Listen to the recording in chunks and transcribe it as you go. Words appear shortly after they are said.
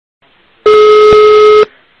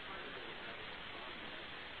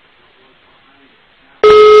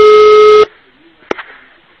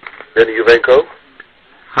Danny Jowenko.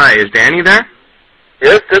 Hi, is Danny there?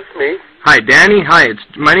 Yes, that's me. Hi, Danny. Hi,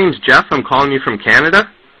 my name's Jeff. I'm calling you from Canada.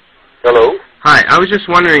 Hello. Hi, I was just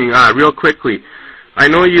wondering, real quickly, I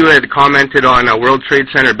know you had commented on World Trade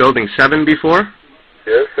Center Building 7 before.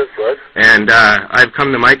 Yes, that's right. And I've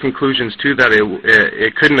come to my conclusions, too, that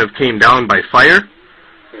it couldn't have came down by fire.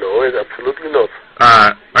 No, absolutely not.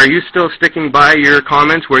 Are you still sticking by your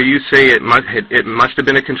comments where you say it must have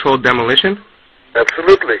been a controlled demolition?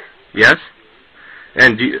 Absolutely. Yes?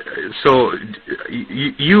 And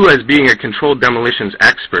you as being a controlled demolitions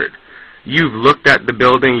expert, you've looked at the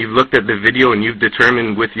building, you've looked at the video, and you've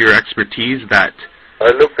determined with your expertise that...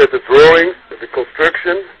 I looked at the drawings, the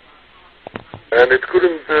construction, and it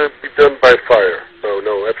couldn't be done by fire.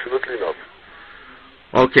 No, absolutely not.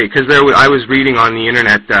 Okay, because I was reading on the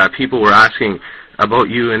internet, people were asking about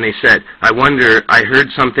you, and they said, I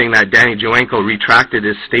heard something that Danny Jowenko retracted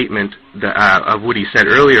his statement of what he said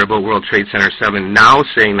earlier about World Trade Center 7, now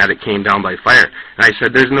saying that it came down by fire. And I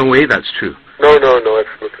said, there's no way that's true. No,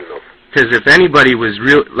 absolutely not. Because if anybody was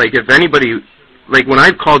like when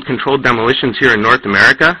I've called controlled demolitions here in North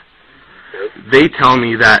America, yes, they tell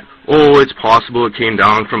me that, oh, it's possible it came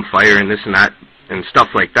down from fire and this and that and stuff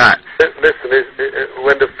like that. Listen,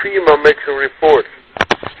 when the FEMA makes a report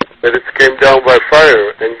that it came down by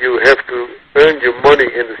fire and you have to earn your money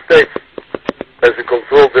in the States as a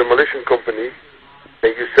controlled demolition company,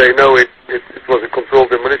 and you say, no, it was a controlled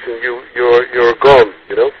demolition, you're gone,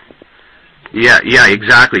 you know? Yeah,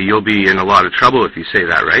 exactly. You'll be in a lot of trouble if you say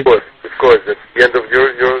that, right? Of course. That's the end of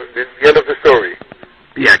the end of the story.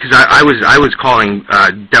 Yeah, because I was calling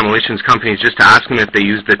demolitions companies just to ask them if they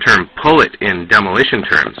use the term "pull it" in demolition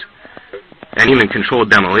terms, and even Controlled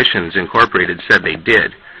Demolitions Incorporated said they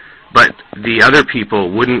did, but the other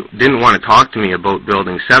people didn't want to talk to me about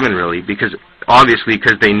Building 7 really, because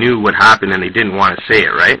they knew what happened and they didn't want to say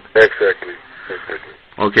it, right? Exactly.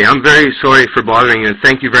 Okay, I'm very sorry for bothering you, and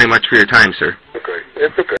thank you very much for your time, sir.